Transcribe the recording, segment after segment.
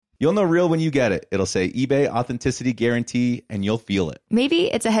You'll know real when you get it. It'll say eBay Authenticity Guarantee, and you'll feel it.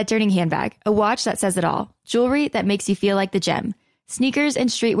 Maybe it's a head-turning handbag, a watch that says it all, jewelry that makes you feel like the gem, sneakers and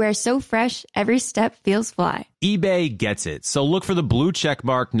streetwear so fresh, every step feels fly. eBay gets it. So look for the blue check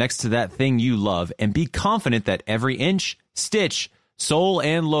mark next to that thing you love and be confident that every inch, stitch, sole,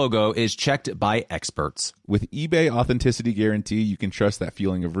 and logo is checked by experts. With eBay Authenticity Guarantee, you can trust that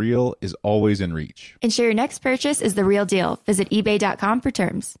feeling of real is always in reach. Ensure your next purchase is the real deal. Visit ebay.com for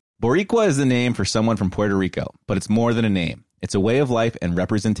terms. Boricua is the name for someone from Puerto Rico, but it's more than a name. It's a way of life and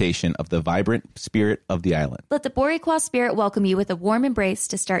representation of the vibrant spirit of the island. Let the Boricua spirit welcome you with a warm embrace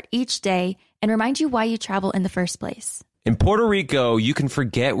to start each day and remind you why you travel in the first place. In Puerto Rico, you can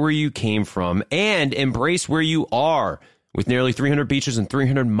forget where you came from and embrace where you are. With nearly 300 beaches and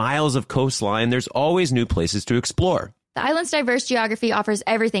 300 miles of coastline, there's always new places to explore. The island's diverse geography offers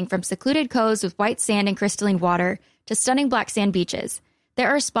everything from secluded coves with white sand and crystalline water to stunning black sand beaches. There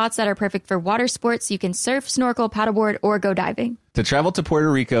are spots that are perfect for water sports. You can surf, snorkel, paddleboard, or go diving. To travel to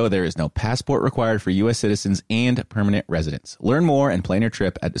Puerto Rico, there is no passport required for U.S. citizens and permanent residents. Learn more and plan your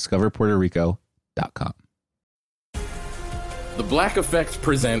trip at discoverpuertorico.com. The Black Effect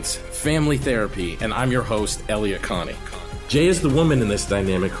presents Family Therapy, and I'm your host, Elliot Connie. Jay is the woman in this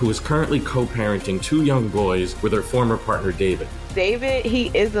dynamic who is currently co-parenting two young boys with her former partner, David. David, he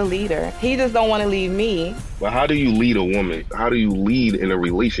is a leader. He just don't want to leave me. But how do you lead a woman? How do you lead in a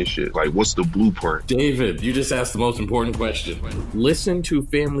relationship? Like, what's the blueprint? David, you just asked the most important question. Listen to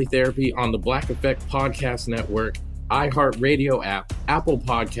Family Therapy on the Black Effect Podcast Network, iHeartRadio app, Apple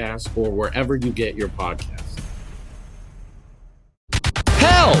Podcasts, or wherever you get your podcasts.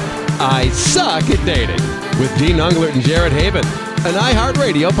 Help! I Suck at Dating with Dean Unglert and Jared Haben, an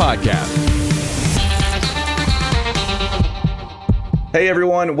iHeartRadio podcast. Hey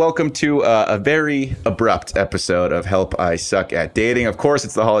everyone, welcome to a very abrupt episode of Help I Suck at Dating. Of course,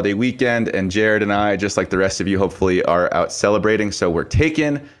 it's the holiday weekend, and Jared and I, just like the rest of you, hopefully are out celebrating, so we're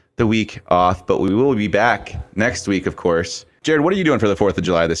taking the week off, but we will be back next week, of course. Jared, what are you doing for the 4th of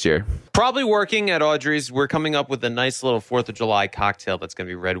July this year? Probably working at Audrey's. We're coming up with a nice little 4th of July cocktail that's going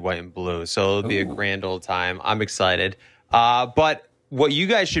to be red, white, and blue, so it'll be a grand old time. I'm excited. But what you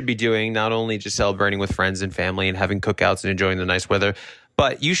guys should be doing, not only just celebrating with friends and family and having cookouts and enjoying the nice weather,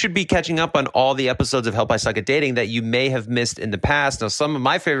 but you should be catching up on all the episodes of Help I Suck at Dating that you may have missed in the past. Now, some of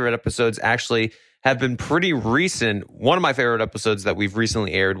my favorite episodes actually have been pretty recent. One of my favorite episodes that we've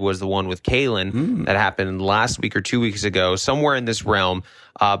recently aired was the one with Kaylin that happened last week or 2 weeks ago, somewhere in this realm.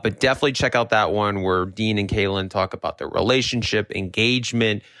 But definitely check out that one where Dean and Kaylin talk about their relationship,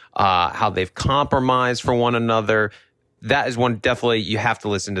 engagement, how they've compromised for one another. That is one definitely you have to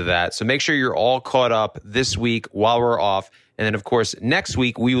listen to that. So make sure you're all caught up this week while we're off. And then, of course, next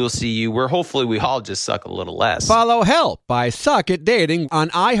week we will see you where hopefully we all just suck a little less. Follow Help I Suck at Dating on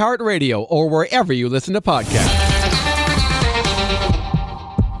iHeartRadio or wherever you listen to podcasts.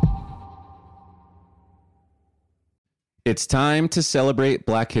 It's time to celebrate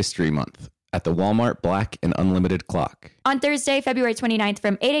Black History Month at the Walmart Black and Unlimited Clock. On Thursday, February 29th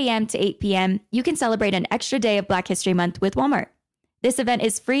from 8 a.m. to 8 p.m., you can celebrate an extra day of Black History Month with Walmart. This event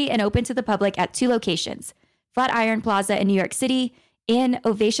is free and open to the public at 2 locations, Flatiron Plaza in New York City and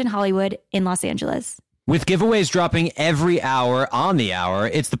Ovation Hollywood in Los Angeles. With giveaways dropping every hour on the hour,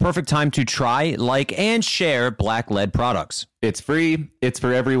 it's the perfect time to try, like, and share Black-led products. It's free, it's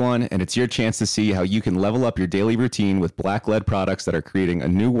for everyone, and it's your chance to see how you can level up your daily routine with Black-led products that are creating a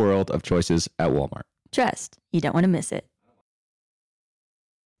new world of choices at Walmart. Trust, you don't want to miss it.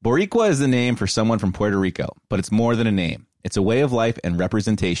 Boricua is the name for someone from Puerto Rico, but it's more than a name. It's a way of life and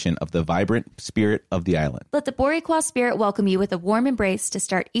representation of the vibrant spirit of the island. Let the Boricua spirit welcome you with a warm embrace to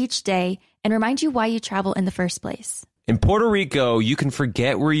start each day and remind you why you travel in the first place. In Puerto Rico, you can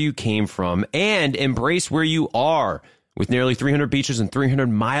forget where you came from and embrace where you are. With nearly 300 beaches and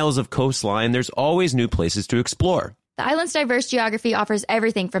 300 miles of coastline, there's always new places to explore. The island's diverse geography offers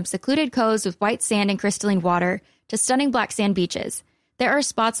everything from secluded coves with white sand and crystalline water to stunning black sand beaches. There are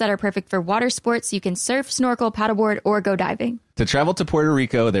spots that are perfect for water sports. You can surf, snorkel, paddleboard, or go diving. To travel to Puerto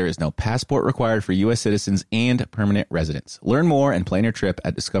Rico, there is no passport required for U.S. citizens and permanent residents. Learn more and plan your trip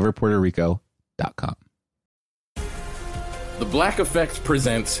at discoverpuertorico.com. The Black Effect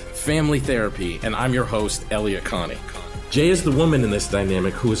presents Family Therapy, and I'm your host, Elliot Connie. Jay is the woman in this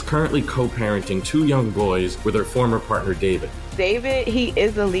dynamic who is currently co-parenting two young boys with her former partner, David. David, he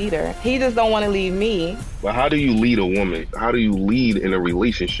is a leader. He just don't want to leave me. But how do you lead a woman? How do you lead in a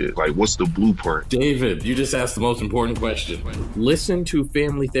relationship? Like, what's the blueprint? David, you just asked the most important question. Listen to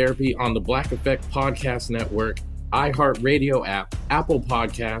Family Therapy on the Black Effect Podcast Network, iHeartRadio app, Apple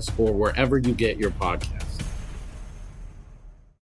Podcasts, or wherever you get your podcasts.